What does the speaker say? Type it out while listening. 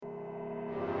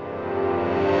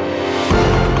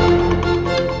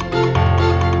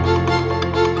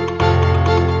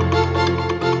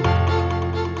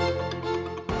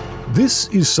This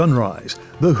is Sunrise,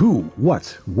 the who,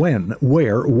 what, when,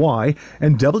 where, why,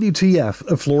 and WTF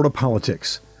of Florida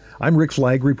politics. I'm Rick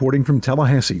Flagg reporting from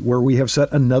Tallahassee, where we have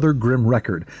set another grim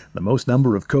record, the most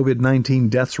number of COVID-19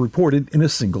 deaths reported in a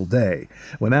single day.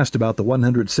 When asked about the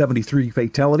 173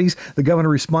 fatalities, the governor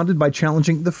responded by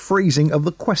challenging the phrasing of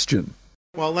the question.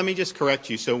 Well, let me just correct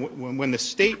you. So when the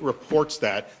state reports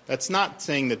that, that's not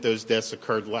saying that those deaths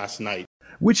occurred last night.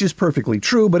 Which is perfectly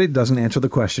true, but it doesn't answer the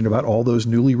question about all those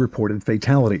newly reported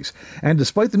fatalities. And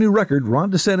despite the new record,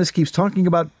 Ron DeSantis keeps talking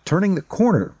about turning the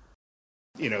corner.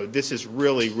 You know, this has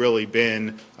really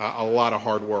been a lot of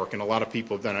hard work, and a lot of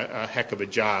people have done a heck of a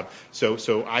job.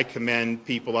 So I commend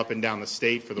people up and down the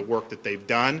state for the work that they've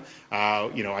done.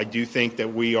 I do think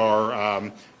that we are,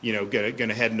 going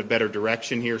to head in a better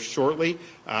direction here shortly.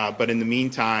 But in the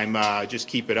meantime, just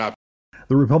keep it up.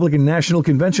 The Republican National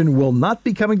Convention will not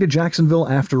be coming to Jacksonville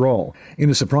after all. In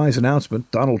a surprise announcement,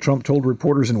 Donald Trump told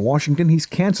reporters in Washington he's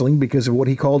canceling because of what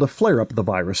he called a flare-up of the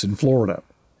virus in Florida.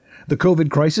 The COVID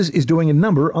crisis is doing a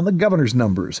number on the governor's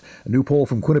numbers. A new poll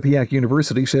from Quinnipiac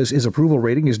University says his approval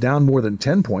rating is down more than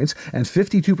 10 points, and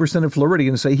 52% of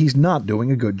Floridians say he's not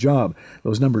doing a good job.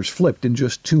 Those numbers flipped in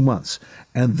just 2 months.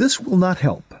 And this will not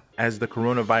help. As the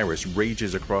coronavirus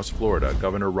rages across Florida,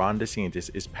 Governor Ron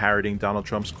DeSantis is parroting Donald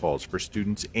Trump's calls for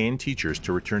students and teachers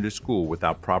to return to school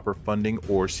without proper funding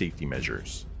or safety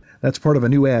measures. That's part of a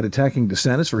new ad attacking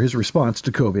DeSantis for his response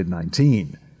to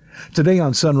COVID-19. Today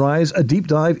on Sunrise, a deep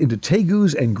dive into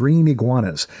tegus and green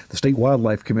iguanas. The State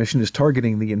Wildlife Commission is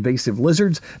targeting the invasive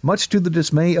lizards, much to the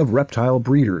dismay of reptile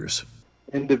breeders.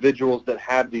 Individuals that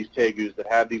have these tegus, that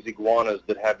have these iguanas,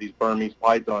 that have these Burmese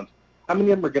pythons, how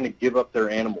many of them are going to give up their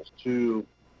animals to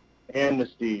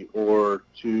amnesty or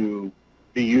to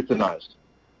be euthanized?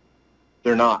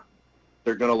 They're not.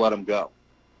 They're going to let them go.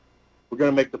 We're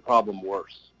going to make the problem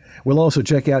worse. We'll also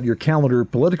check out your calendar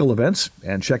political events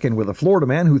and check in with a Florida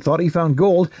man who thought he found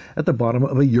gold at the bottom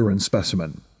of a urine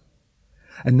specimen.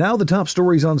 And now the top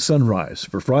stories on Sunrise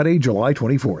for Friday, July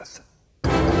 24th.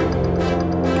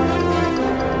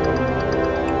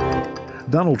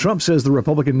 Donald Trump says the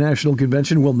Republican National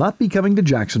Convention will not be coming to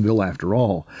Jacksonville after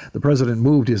all. The president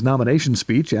moved his nomination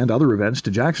speech and other events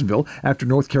to Jacksonville after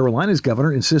North Carolina's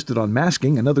governor insisted on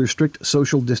masking and other strict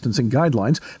social distancing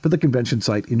guidelines for the convention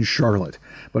site in Charlotte.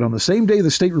 But on the same day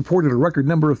the state reported a record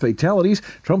number of fatalities,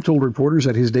 Trump told reporters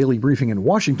at his daily briefing in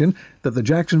Washington that the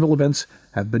Jacksonville events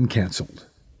have been canceled.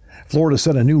 Florida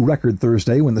set a new record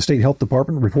Thursday when the state health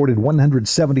department reported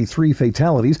 173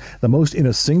 fatalities, the most in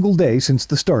a single day since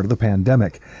the start of the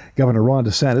pandemic. Governor Ron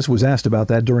DeSantis was asked about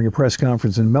that during a press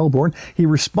conference in Melbourne. He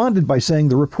responded by saying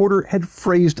the reporter had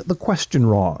phrased the question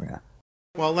wrong.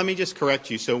 Well, let me just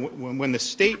correct you. So when the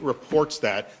state reports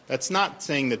that, that's not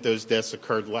saying that those deaths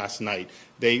occurred last night.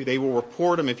 They will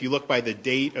report them if you look by the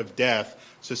date of death.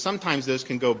 So sometimes those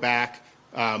can go back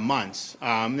months.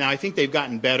 Now, I think they've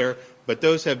gotten better. But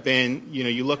those have been,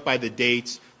 you look by the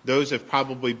dates, those have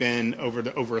probably been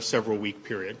over a several week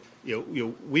period.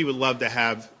 We would love to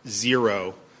have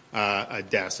zero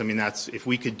deaths. I mean, that's, if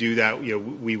we could do that,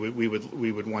 we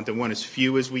would want to want as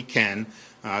few as we can.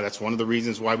 That's one of the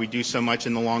reasons why we do so much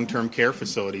in the long-term care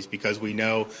facilities, because we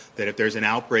know that if there's an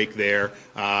outbreak there,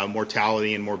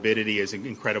 mortality and morbidity is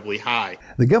incredibly high.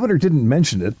 The governor didn't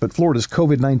mention it, but Florida's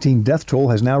COVID-19 death toll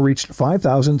has now reached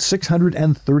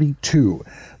 5,632.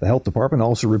 The health department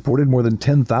also reported more than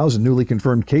 10,000 newly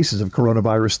confirmed cases of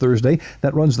coronavirus Thursday.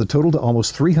 That runs the total to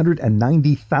almost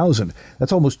 390,000.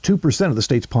 That's almost 2% of the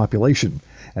state's population.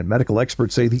 And medical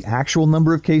experts say the actual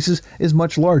number of cases is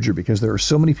much larger because there are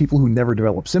so many people who never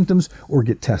develop symptoms or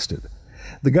get tested.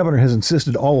 The governor has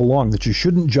insisted all along that you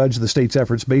shouldn't judge the state's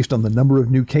efforts based on the number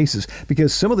of new cases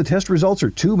because some of the test results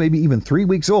are 2, maybe even 3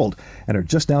 weeks old and are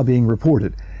just now being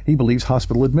reported. He believes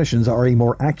hospital admissions are a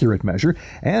more accurate measure,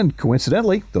 and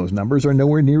coincidentally, those numbers are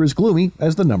nowhere near as gloomy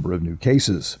as the number of new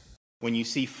cases. When you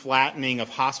see flattening of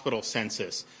hospital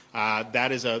census,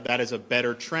 that is a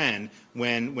better trend.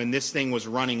 When this thing was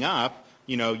running up,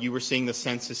 you were seeing the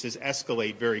censuses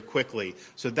escalate very quickly.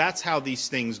 So that's how these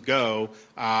things go.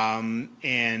 But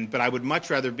I would much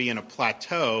rather be in a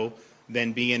plateau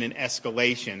than be in an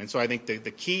escalation. And so I think the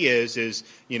key is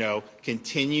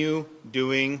continue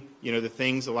doing, the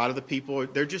things. A lot of the people,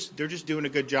 they're just doing a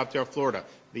good job throughout Florida.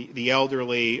 The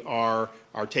elderly are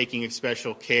taking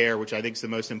special care, which I think is the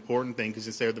most important thing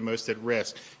because they're the most at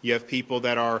risk. You have people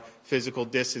that are physical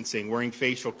distancing, wearing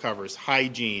facial covers,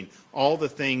 hygiene, all the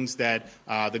things that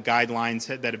the guidelines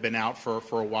that have been out for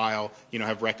a while,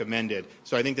 have recommended.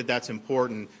 So I think that's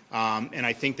important, and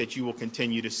I think that you will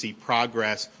continue to see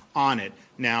progress on it.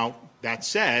 Now, that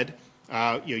said,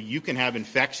 you can have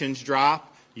infections drop.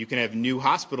 You can have new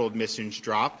hospital admissions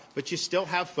drop, but you still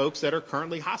have folks that are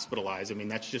currently hospitalized. I mean,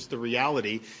 that's just the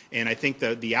reality. And I think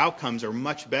the outcomes are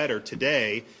much better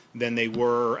today than they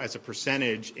were as a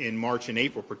percentage in March and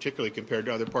April, particularly compared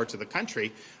to other parts of the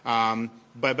country.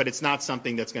 But it's not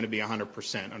something that's going to be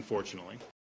 100%, unfortunately.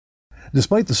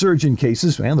 Despite the surge in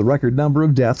cases and the record number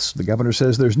of deaths, the governor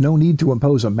says there's no need to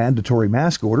impose a mandatory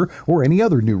mask order or any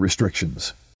other new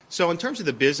restrictions. So in terms of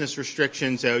the business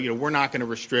restrictions, we're not going to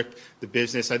restrict the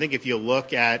business. I think if you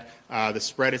look at the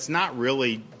spread, it's not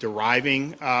really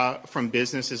deriving from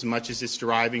business as much as it's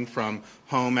deriving from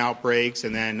home outbreaks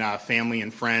and then family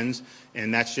and friends.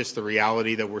 And that's just the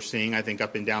reality that we're seeing, I think,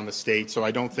 up and down the state. So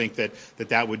I don't think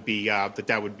that would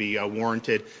be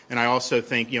warranted. And I also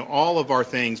think, all of our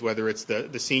things, whether it's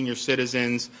the senior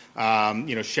citizens,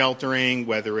 sheltering,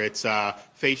 whether it's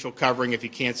facial covering if you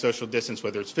can't social distance,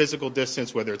 whether it's physical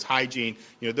distance, whether it's hygiene,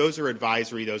 those are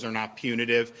advisory. Those are not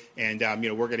punitive. And,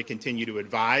 we're going to continue to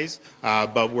advise,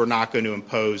 but we're not going to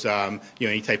impose,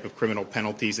 any type of criminal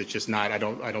penalties. It's just not, I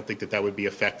don't think that would be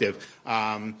effective.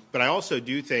 But I also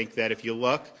do think that if you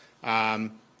look,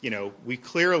 we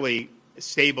clearly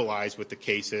stabilized with the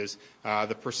cases.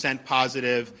 The percent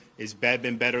positive has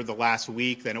been better the last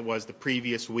week than it was the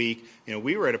previous week.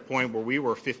 We were at a point where we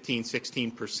were 15,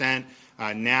 16%.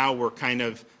 Now we're kind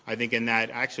of, I think in that,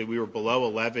 actually we were below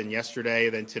 11 yesterday,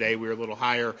 then today we were a little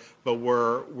higher, but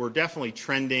we're definitely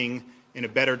trending in a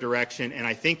better direction. And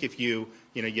I think if you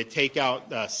take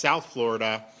out South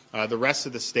Florida, the rest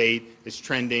of the state is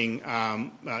trending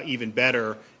even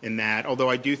better in that, although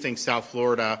I do think South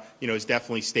Florida, is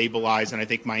definitely stabilized, and I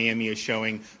think Miami is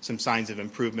showing some signs of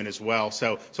improvement as well.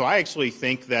 So I actually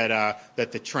think that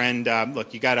the trend,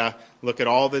 look, you got to look at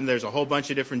all of them. There's a whole bunch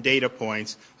of different data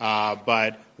points,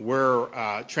 but we're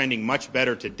trending much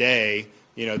better today,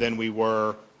 than we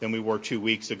were 2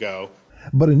 weeks ago.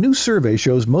 But a new survey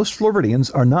shows most Floridians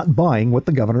are not buying what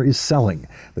the governor is selling.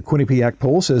 The Quinnipiac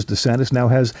poll says DeSantis now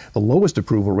has the lowest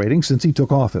approval rating since he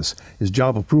took office. His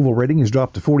job approval rating has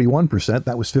dropped to 41%.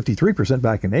 That was 53%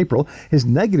 back in April. His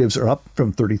negatives are up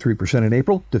from 33% in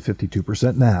April to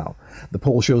 52% now. The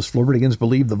poll shows Floridians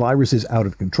believe the virus is out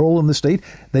of control in the state.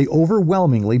 They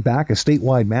overwhelmingly back a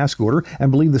statewide mask order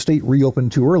and believe the state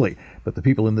reopened too early. But the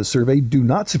people in this survey do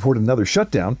not support another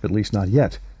shutdown, at least not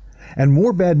yet. And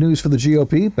more bad news for the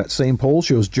GOP. That same poll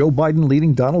shows Joe Biden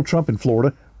leading Donald Trump in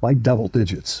Florida by double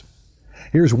digits.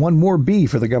 Here's one more B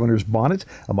for the governor's bonnet.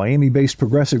 A Miami-based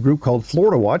progressive group called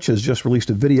Florida Watch has just released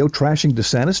a video trashing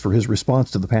DeSantis for his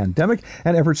response to the pandemic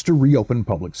and efforts to reopen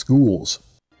public schools.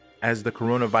 As the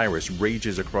coronavirus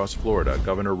rages across Florida,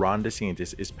 Governor Ron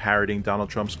DeSantis is parroting Donald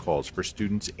Trump's calls for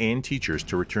students and teachers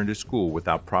to return to school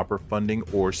without proper funding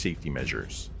or safety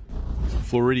measures.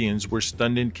 Floridians were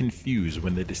stunned and confused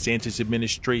when the DeSantis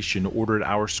administration ordered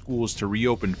our schools to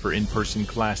reopen for in-person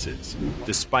classes,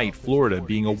 despite Florida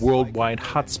being a worldwide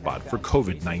hotspot for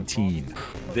COVID-19.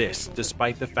 This,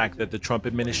 despite the fact that the Trump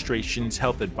administration's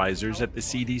health advisors at the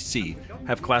CDC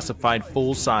have classified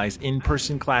full-size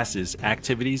in-person classes,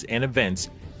 activities, and events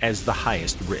as the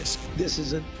highest risk. This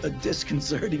is a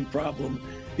disconcerting problem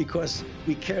because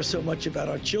we care so much about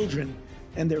our children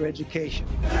and their education.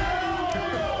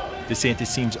 DeSantis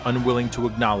seems unwilling to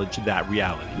acknowledge that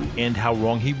reality and how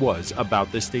wrong he was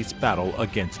about the state's battle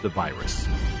against the virus.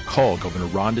 Call Governor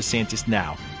Ron DeSantis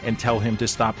now and tell him to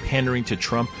stop pandering to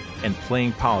Trump and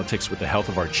playing politics with the health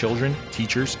of our children,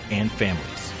 teachers, and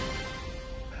families.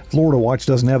 Florida Watch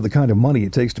doesn't have the kind of money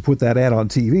it takes to put that ad on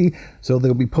TV, so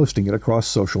they'll be posting it across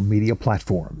social media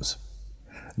platforms.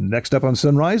 Next up on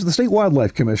Sunrise, the State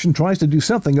Wildlife Commission tries to do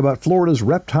something about Florida's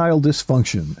reptile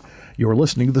dysfunction. You're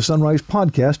listening to the Sunrise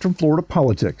podcast from Florida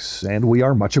Politics, and we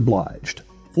are much obliged.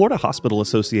 Florida Hospital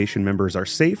Association members are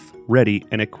safe, ready,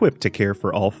 and equipped to care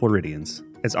for all Floridians.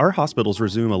 As our hospitals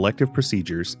resume elective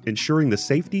procedures, ensuring the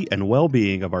safety and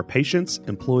well-being of our patients,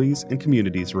 employees, and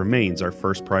communities remains our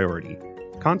first priority.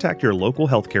 Contact your local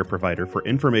healthcare provider for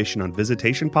information on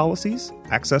visitation policies,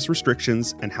 access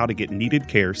restrictions, and how to get needed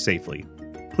care safely.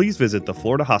 Please visit the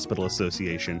Florida Hospital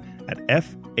Association at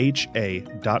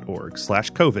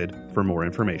fha.org/COVID for more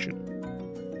information.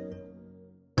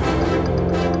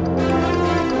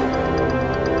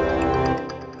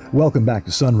 Welcome back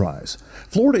to Sunrise.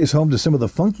 Florida is home to some of the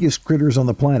funkiest critters on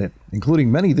the planet, including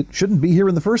many that shouldn't be here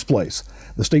in the first place.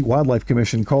 The State Wildlife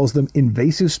Commission calls them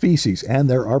invasive species, and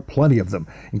there are plenty of them,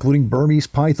 including Burmese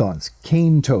pythons,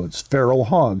 cane toads, feral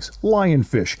hogs,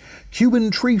 lionfish,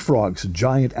 Cuban tree frogs,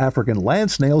 giant African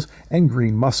land snails, and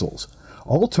green mussels.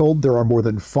 All told, there are more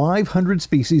than 500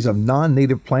 species of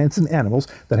non-native plants and animals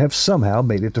that have somehow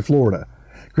made it to Florida.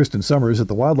 Kristen Summers at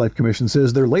the Wildlife Commission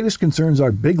says their latest concerns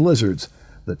are big lizards,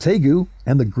 the tegu,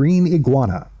 and the green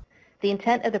iguana. The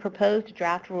intent of the proposed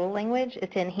draft rule language is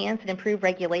to enhance and improve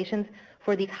regulations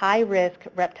for these high-risk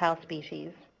reptile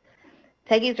species.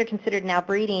 Tegus are considered now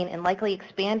breeding and likely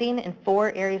expanding in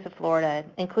 4 areas of Florida,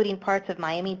 including parts of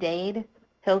Miami-Dade,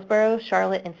 Hillsborough,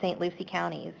 Charlotte, and St. Lucie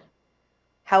counties.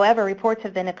 However, reports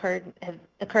have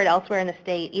occurred elsewhere in the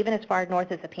state, even as far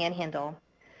north as the Panhandle.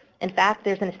 In fact,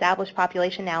 there's an established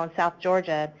population now in South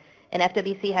Georgia, and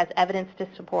FWC has evidence to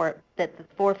support that the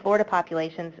 4 Florida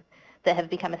populations that have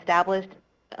become established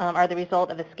are the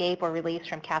result of escape or release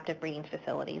from captive breeding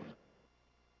facilities.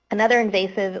 Another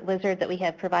invasive lizard that we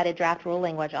have provided draft rule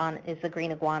language on is the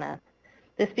green iguana.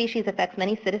 This species affects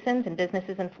many citizens and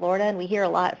businesses in Florida, and we hear a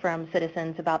lot from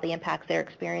citizens about the impacts they're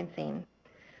experiencing.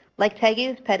 Like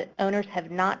tegus, pet owners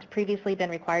have not previously been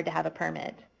required to have a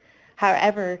permit.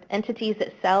 However, entities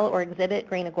that sell or exhibit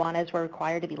green iguanas were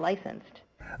required to be licensed.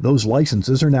 Those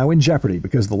licenses are now in jeopardy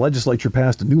because the legislature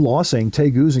passed a new law saying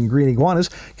tegus and green iguanas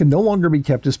can no longer be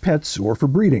kept as pets or for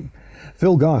breeding.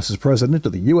 Phil Goss is president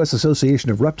of the U.S. Association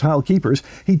of Reptile Keepers.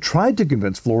 He tried to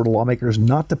convince Florida lawmakers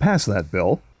not to pass that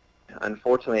bill.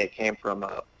 Unfortunately, it came from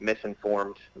a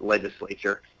misinformed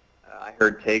legislature. I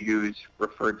heard tegus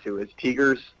referred to as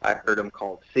tigers. I heard them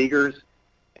called seegers.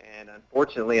 And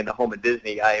unfortunately, in the home of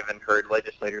Disney, I even heard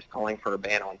legislators calling for a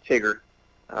ban on tigger,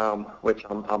 which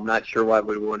I'm not sure why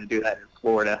we would want to do that in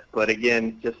Florida. But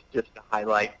again, just to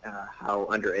highlight how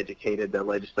undereducated the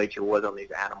legislature was on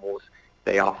these animals.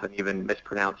 They often even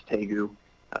mispronounce tegu,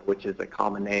 which is a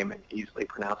common name and easily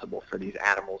pronounceable for these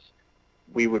animals.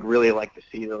 We would really like to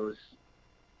see those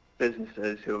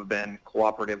businesses who have been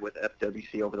cooperative with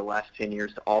FWC over the last 10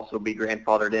 years to also be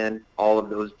grandfathered in. All of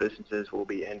those businesses will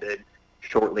be ended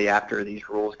shortly after these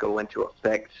rules go into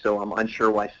effect. So I'm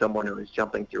unsure why someone who is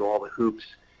jumping through all the hoops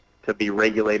to be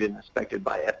regulated and inspected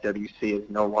by FWC is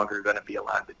no longer going to be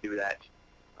allowed to do that.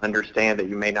 Understand that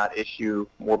you may not issue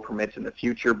more permits in the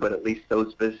future, but at least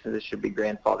those businesses should be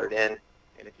grandfathered in.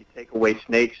 And if you take away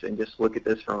snakes and just look at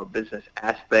this from a business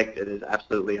aspect, it is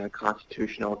absolutely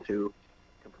unconstitutional to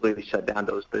completely shut down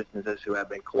those businesses who have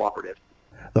been cooperative.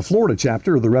 The Florida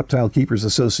chapter of the Reptile Keepers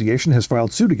Association has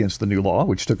filed suit against the new law,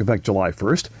 which took effect July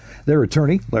 1st. Their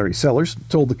attorney, Larry Sellers,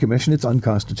 told the commission it's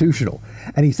unconstitutional,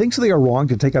 and he thinks they are wrong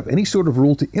to take up any sort of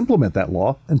rule to implement that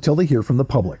law until they hear from the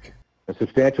public. A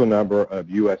substantial number of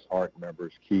U.S. ARC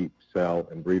members keep, sell,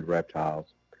 and breed reptiles.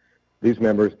 These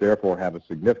members therefore have a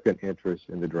significant interest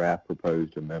in the draft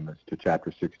proposed amendments to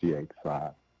Chapter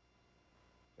 68.5.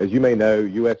 As you may know,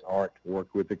 U.S. ARC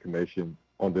worked with the Commission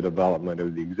on the development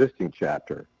of the existing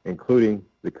chapter, including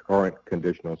the current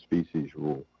conditional species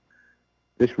rule.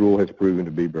 This rule has proven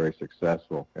to be very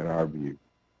successful in our view.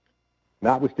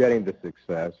 Notwithstanding the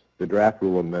success, the draft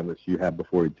rule amendments you have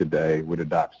before you today would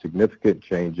adopt significant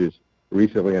changes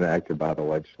recently enacted by the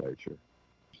legislature.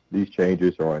 These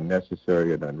changes are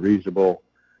unnecessary and unreasonable,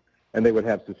 and they would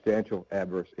have substantial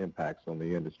adverse impacts on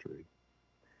the industry.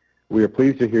 We are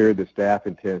pleased to hear the staff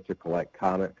intends to collect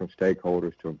comment from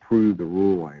stakeholders to improve the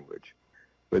rule language,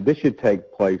 but this should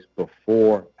take place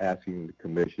before asking the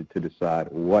Commission to decide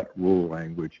what rule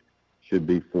language should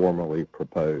be formally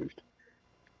proposed.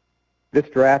 This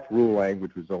draft rule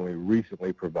language was only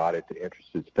recently provided to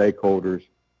interested stakeholders,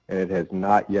 and it has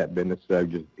not yet been the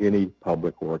subject of any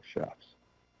public workshops.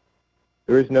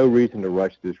 There is no reason to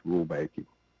rush this rulemaking.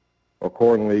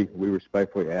 Accordingly, we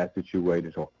respectfully ask that you wait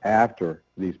until after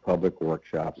these public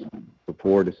workshops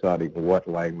before deciding what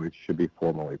language should be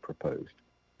formally proposed.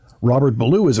 Robert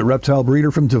Ballou is a reptile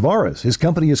breeder from Tavares. His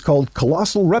company is called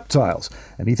Colossal Reptiles,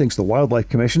 and he thinks the Wildlife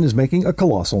Commission is making a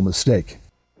colossal mistake.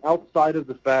 Outside of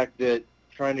the fact that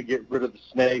trying to get rid of the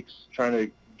snakes, trying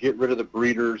to get rid of the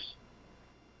breeders,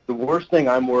 the worst thing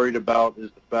I'm worried about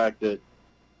is the fact that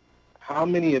how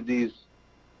many of these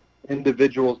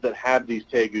individuals that have these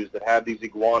tegus, that have these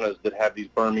iguanas, that have these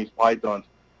Burmese pythons,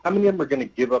 how many of them are going to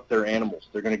give up their animals?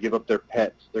 They're going to give up their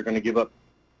pets. They're going to give up,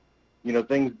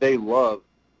 things they love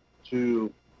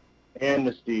to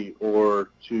amnesty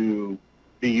or to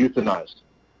be euthanized.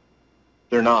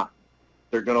 They're not.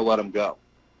 They're going to let them go.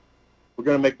 We're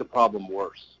going to make the problem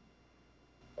worse.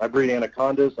 I breed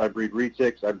anacondas, I breed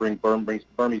retics, I bring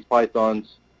Burmese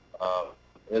pythons,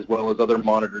 as well as other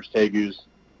monitors, tegus,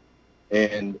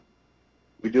 and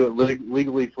we do it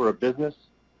legally for a business.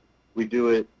 We do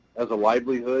it as a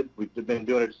livelihood. We've been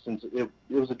doing it since it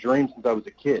was a dream since I was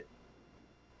a kid.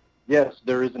 Yes,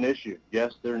 there is an issue.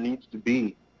 Yes, there needs to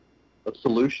be a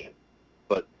solution,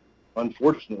 but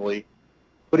unfortunately,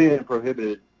 putting it in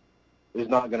prohibited is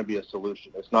not going to be a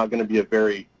solution. It's not going to be a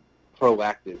very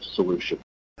proactive solution.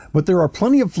 But there are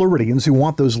plenty of Floridians who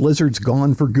want those lizards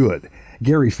gone for good.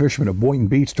 Gary Fishman of Boynton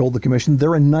Beach told the commission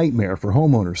they're a nightmare for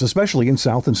homeowners, especially in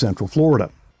South and Central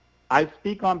Florida. I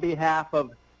speak on behalf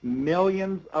of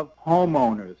millions of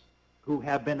homeowners who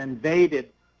have been invaded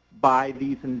by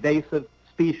these invasive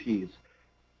species.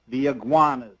 The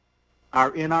iguanas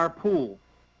are in our pool.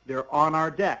 They're on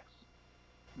our decks.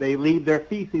 They leave their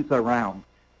feces around.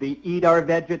 They eat our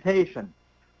vegetation.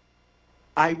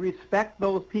 I respect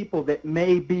those people that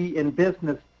may be in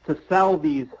business to sell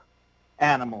these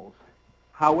animals.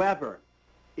 However,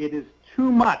 it is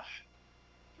too much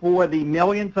for the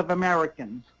millions of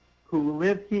Americans who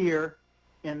live here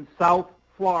in South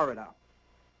Florida.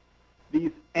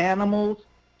 These animals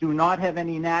do not have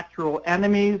any natural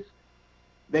enemies.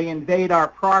 They invade our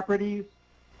properties.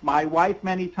 My wife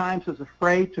many times is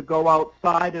afraid to go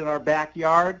outside in our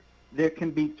backyard. There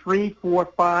can be 3, 4,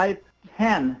 5,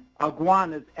 10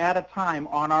 iguanas at a time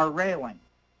on our railing.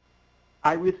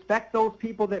 I respect those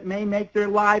people that may make their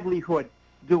livelihood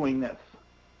doing this.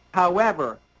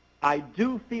 However, I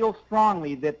do feel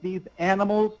strongly that these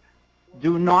animals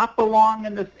do not belong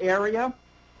in this area.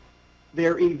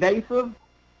 They're evasive,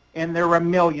 and there are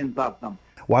millions of them.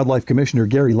 Wildlife Commissioner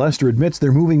Gary Lester admits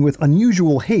they're moving with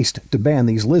unusual haste to ban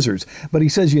these lizards, but he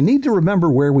says you need to remember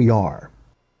where we are.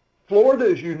 Florida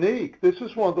is unique. This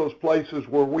is one of those places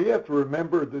where we have to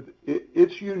remember that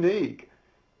it's unique.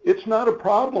 It's not a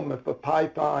problem if a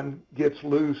python gets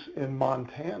loose in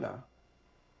Montana,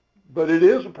 but it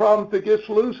is a problem if it gets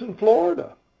loose in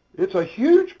Florida. It's a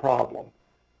huge problem.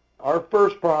 Our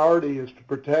first priority is to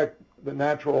protect the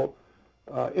natural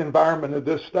environment of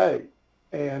this state.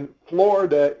 And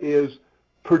Florida is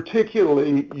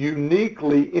particularly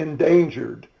uniquely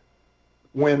endangered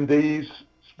when these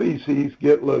species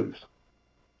get loose.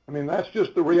 I mean, that's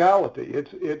just the reality.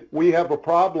 We have a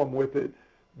problem with it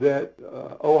that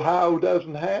Ohio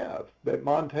doesn't have, that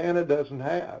Montana doesn't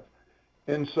have.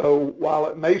 And so while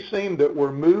it may seem that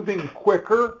we're moving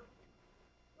quicker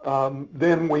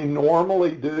than we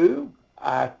normally do,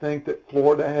 I think that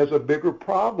Florida has a bigger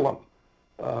problem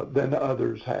than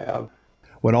others have.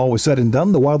 When all was said and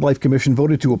done, the Wildlife Commission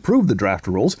voted to approve the draft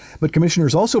rules, but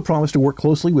commissioners also promised to work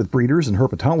closely with breeders and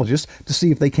herpetologists to see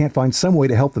if they can't find some way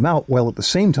to help them out while at the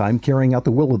same time carrying out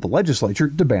the will of the legislature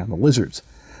to ban the lizards.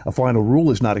 A final rule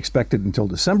is not expected until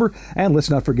December, and let's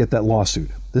not forget that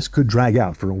lawsuit. This could drag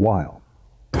out for a while.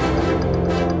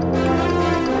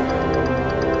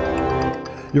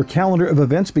 Your calendar of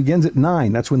events begins at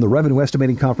 9. That's when the Revenue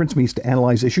Estimating Conference meets to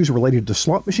analyze issues related to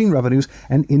slot machine revenues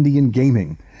and Indian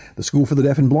gaming. The School for the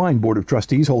Deaf and Blind Board of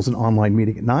Trustees holds an online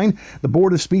meeting at 9. The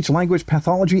Board of Speech, Language,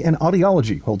 Pathology, and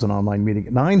Audiology holds an online meeting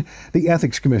at 9. The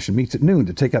Ethics Commission meets at noon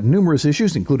to take up numerous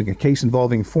issues, including a case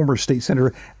involving former State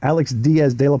Senator Alex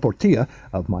Diaz de la Portilla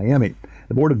of Miami.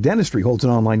 The Board of Dentistry holds an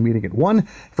online meeting at 1.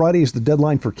 Friday is the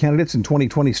deadline for candidates in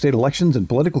 2020 state elections and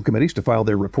political committees to file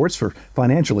their reports for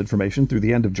financial information through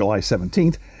the end of July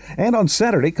 17th. And on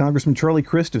Saturday, Congressman Charlie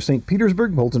Crist of St.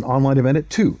 Petersburg holds an online event at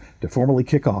 2 to formally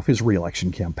kick off his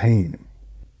re-election campaign.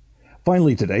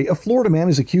 Finally today, a Florida man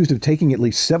is accused of taking at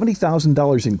least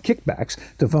 $70,000 in kickbacks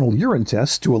to funnel urine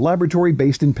tests to a laboratory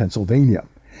based in Pennsylvania.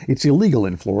 It's illegal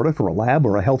in Florida for a lab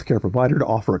or a healthcare provider to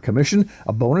offer a commission,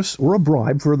 a bonus, or a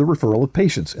bribe for the referral of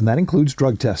patients, and that includes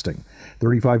drug testing.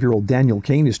 35-year-old Daniel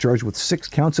Kane is charged with 6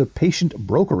 counts of patient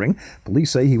brokering. Police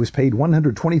say he was paid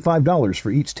 $125 for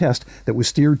each test that was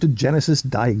steered to Genesis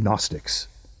Diagnostics.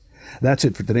 That's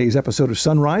it for today's episode of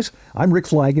Sunrise. I'm Rick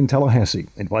Flagg in Tallahassee,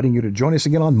 inviting you to join us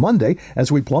again on Monday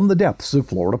as we plumb the depths of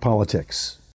Florida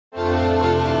politics.